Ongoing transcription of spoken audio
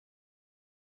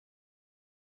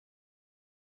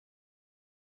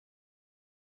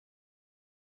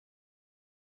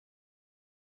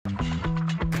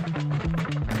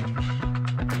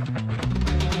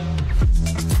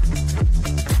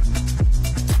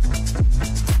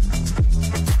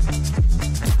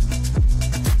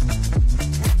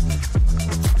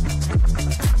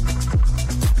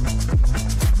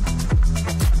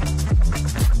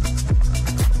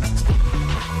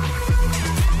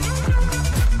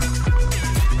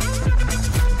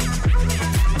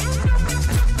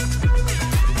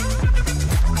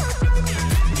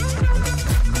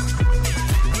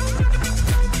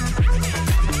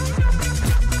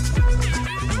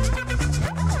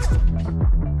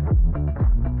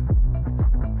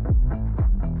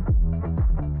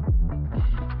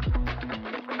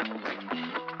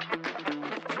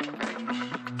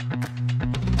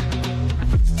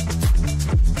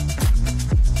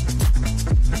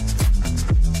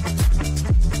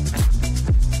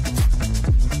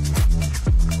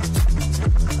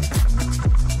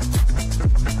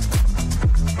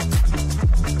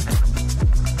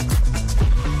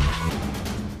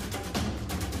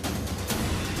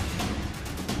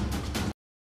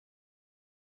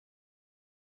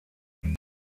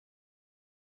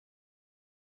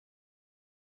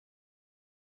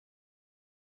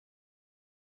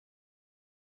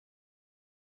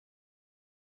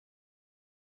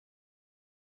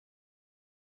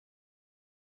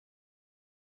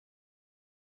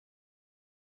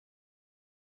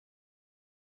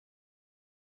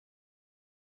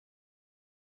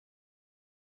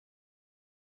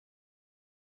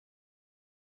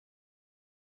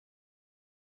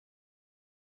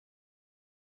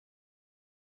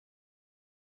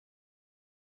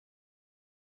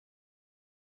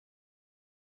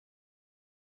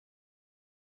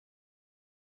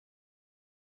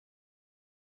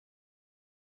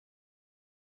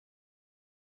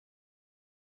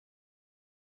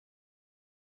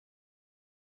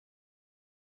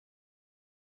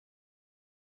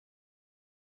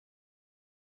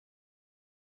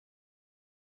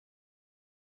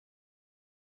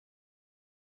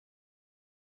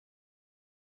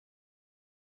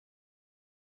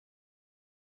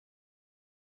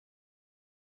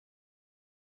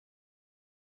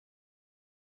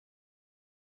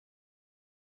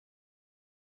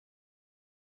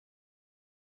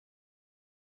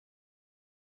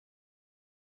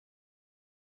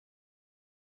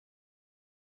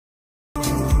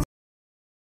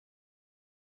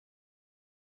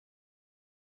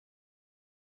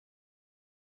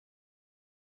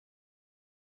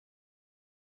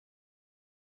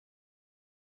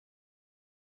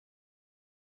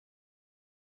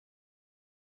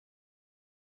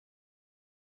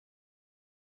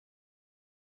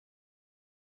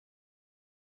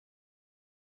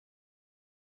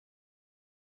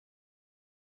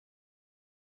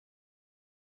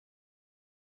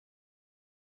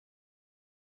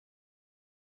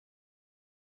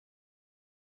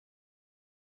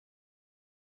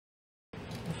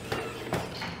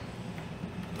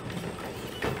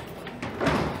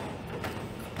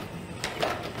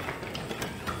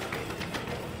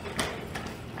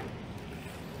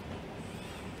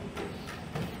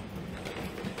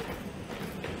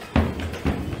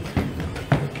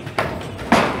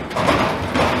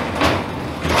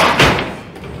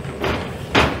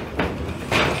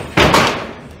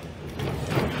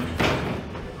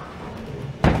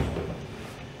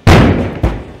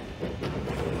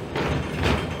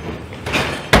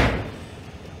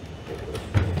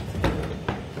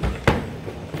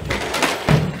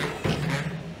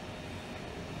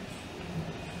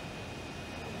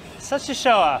such a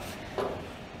show-off.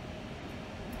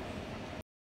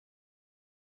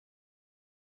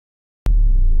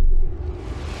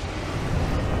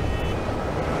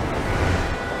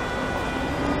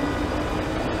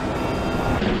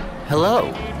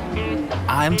 Hello,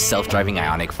 I'm self-driving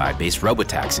Ioniq 5-based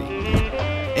robotaxi,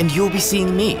 and you'll be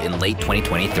seeing me in late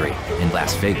 2023 in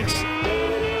Las Vegas.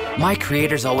 My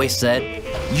creators always said,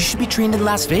 you should be trained in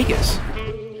Las Vegas.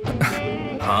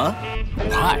 Huh?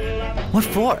 Why? What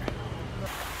for?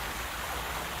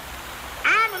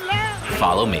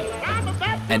 Follow me,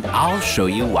 and I'll show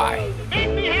you why.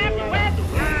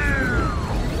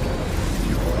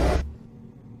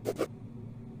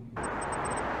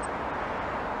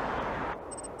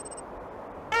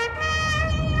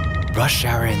 Rush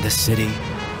hour in this city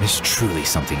is truly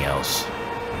something else.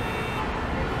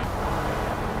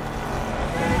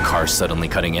 Cars suddenly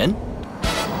cutting in?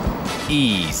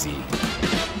 Easy.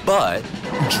 But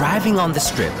driving on the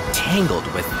strip tangled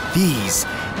with these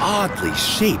oddly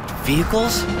shaped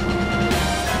vehicles?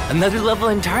 Another level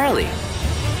entirely.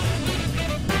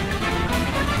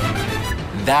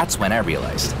 That's when I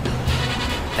realized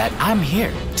that I'm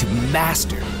here to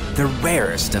master the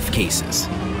rarest of cases.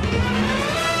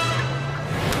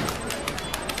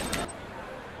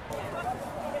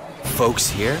 Folks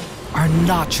here are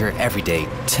not your everyday,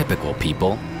 typical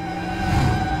people.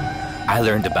 I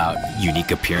learned about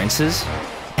unique appearances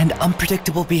and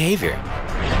unpredictable behavior.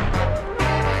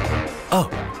 Oh,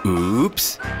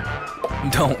 oops.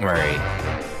 Don't worry.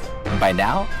 By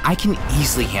now, I can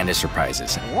easily handle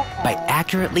surprises by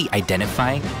accurately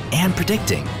identifying and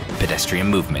predicting pedestrian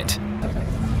movement.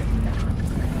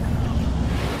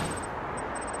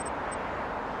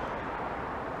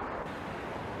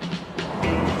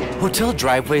 Hotel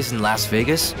driveways in Las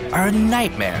Vegas are a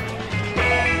nightmare.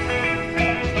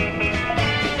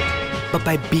 But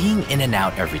by being in and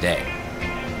out every day,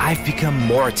 I've become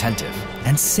more attentive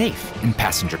and safe in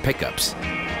passenger pickups,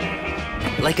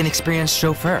 like an experienced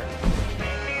chauffeur.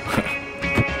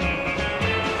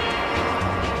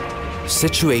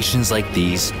 Situations like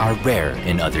these are rare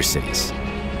in other cities.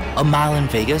 A mile in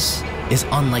Vegas is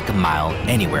unlike a mile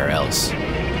anywhere else.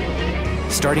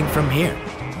 Starting from here,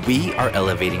 we are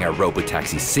elevating our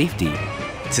robotaxi safety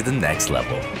to the next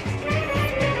level.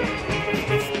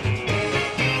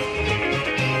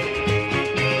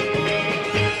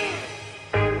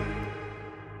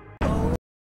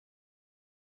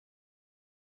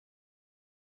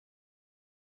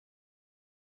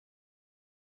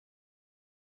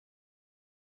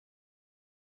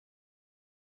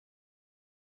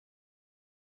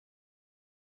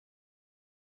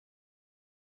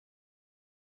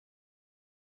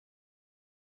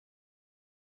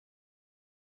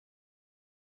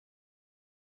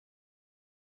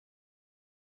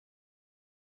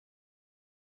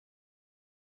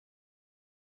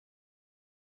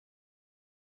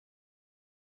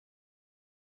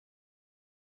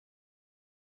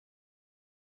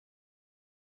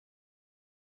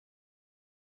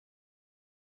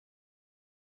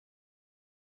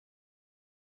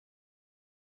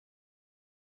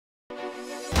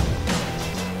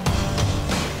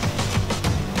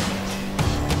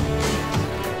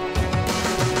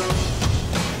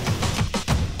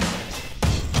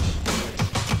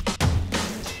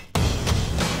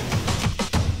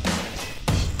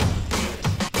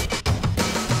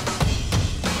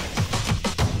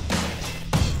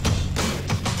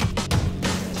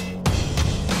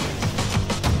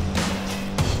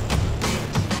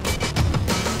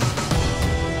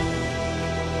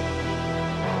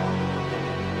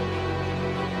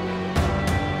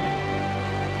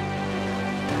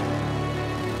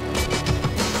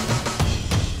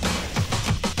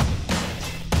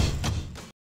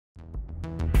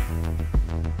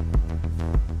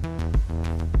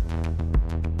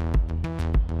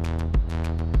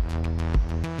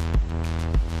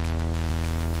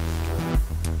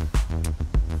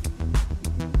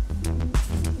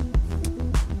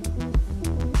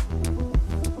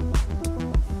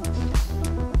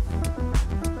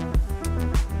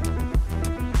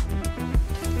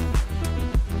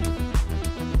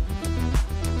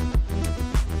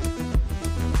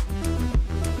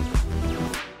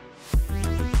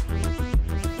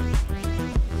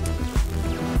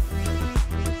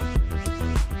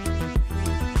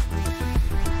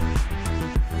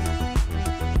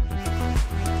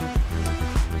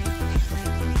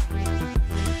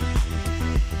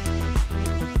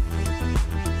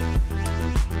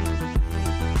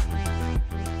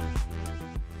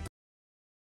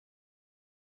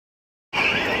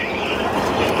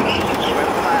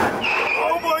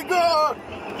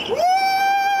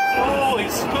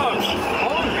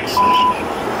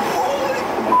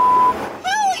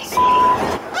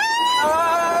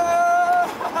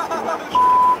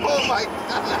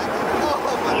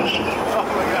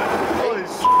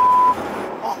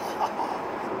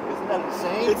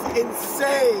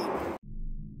 insane.